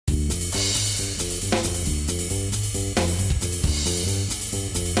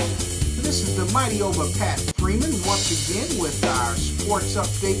mighty over Pat Freeman once again with our sports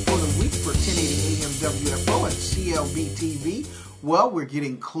update for the week for 1080 AM WFO and clbTV. Well, we're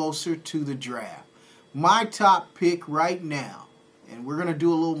getting closer to the draft. My top pick right now, and we're going to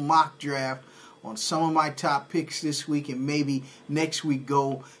do a little mock draft on some of my top picks this week and maybe next week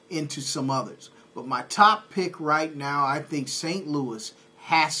go into some others. But my top pick right now, I think St. Louis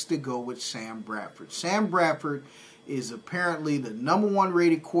has to go with Sam Bradford. Sam Bradford is apparently the #1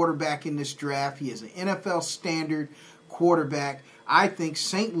 rated quarterback in this draft. He is an NFL standard quarterback. I think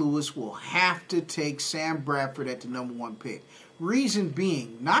St. Louis will have to take Sam Bradford at the #1 pick. Reason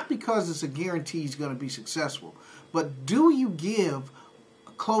being, not because it's a guarantee he's going to be successful, but do you give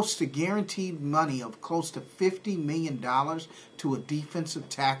close to guaranteed money of close to $50 million to a defensive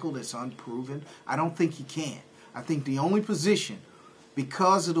tackle that's unproven? I don't think you can. I think the only position,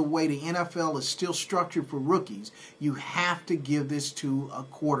 because of the way the NFL is still structured for rookies, you have to give this to a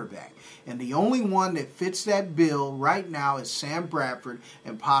quarterback. And the only one that fits that bill right now is Sam Bradford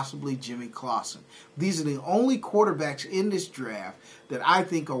and possibly Jimmy Clausen. These are the only quarterbacks in this draft that I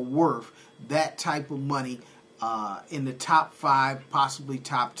think are worth that type of money in the top 5, possibly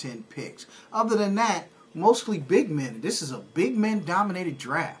top 10 picks. Other than that, mostly big men. This is a big men dominated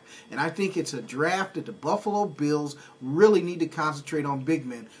draft. And I think it's a draft that the Buffalo Bills really need to concentrate on big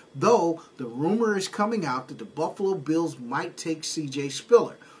men. Though the rumor is coming out that the Buffalo Bills might take C.J.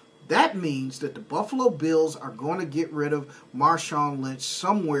 Spiller. That means that the Buffalo Bills are going to get rid of Marshawn Lynch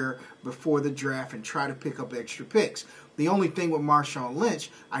somewhere before the draft and try to pick up extra picks. The only thing with Marshawn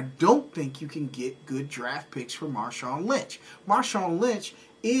Lynch, I don't think you can get good draft picks for Marshawn Lynch. Marshawn Lynch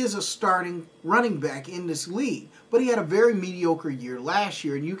is a starting running back in this league, but he had a very mediocre year last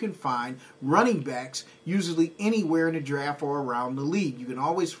year, and you can find running backs usually anywhere in the draft or around the league. You can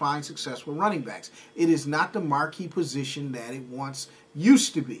always find successful running backs. It is not the marquee position that it once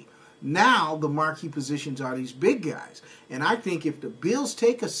used to be. Now the marquee positions are these big guys. And I think if the Bills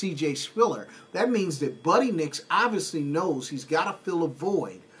take a C.J. Spiller, that means that Buddy Nix obviously knows he's got to fill a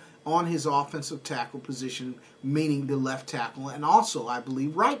void on his offensive tackle position, meaning the left tackle, and also, I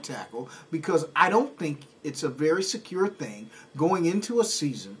believe, right tackle, because I don't think it's a very secure thing going into a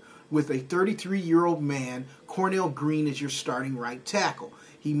season with a 33-year-old man, Cornell Green, as your starting right tackle.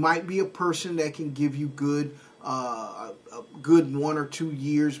 He might be a person that can give you a good 1 or 2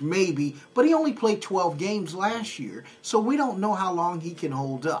 years, maybe, but he only played 12 games last year, so we don't know how long he can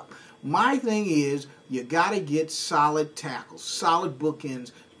hold up. My thing is, you got to get solid tackles, solid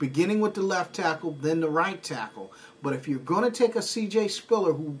bookends, beginning with the left tackle, then the right tackle. But if you're going to take a C.J.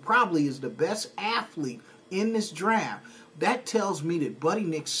 Spiller, who probably is the best athlete in this draft, that tells me that Buddy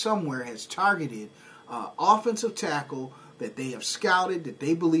Nix somewhere has targeted offensive tackle that they have scouted, that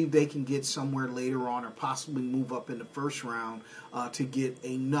they believe they can get somewhere later on or possibly move up in the first round to get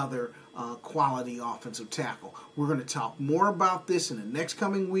another quality offensive tackle. We're going to talk more about this in the next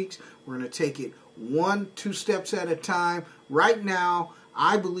coming weeks. We're going to take it 1-2 steps at a time. Right now,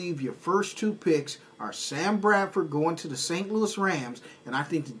 I believe your first 2 picks are Sam Bradford going to the St. Louis Rams, and I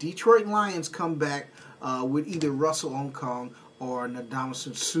think the Detroit Lions come back with either Russell Okung or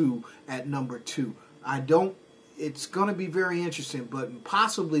Ndamukong Suh at number 2. It's going to be very interesting, but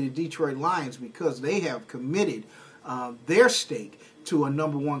possibly the Detroit Lions, because they have committed their stake to a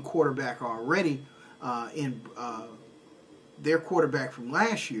 #1 quarterback already in their quarterback from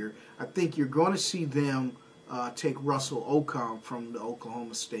last year. I think you're going to see them take Russell Okung from the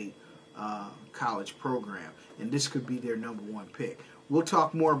Oklahoma State college program, and this could be their #1 pick. We'll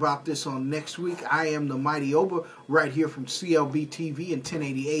talk more about this on next week. I am the Mighty Oba, right here from clbTV and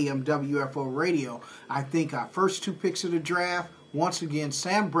 1080 AM WFO Radio. I think our first 2 picks of the draft, once again,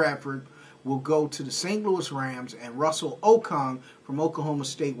 Sam Bradford will go to the St. Louis Rams, and Russell Okung from Oklahoma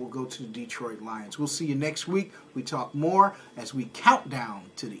State will go to the Detroit Lions. We'll see you next week. We talk more as we count down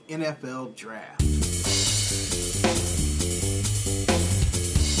to the NFL Draft.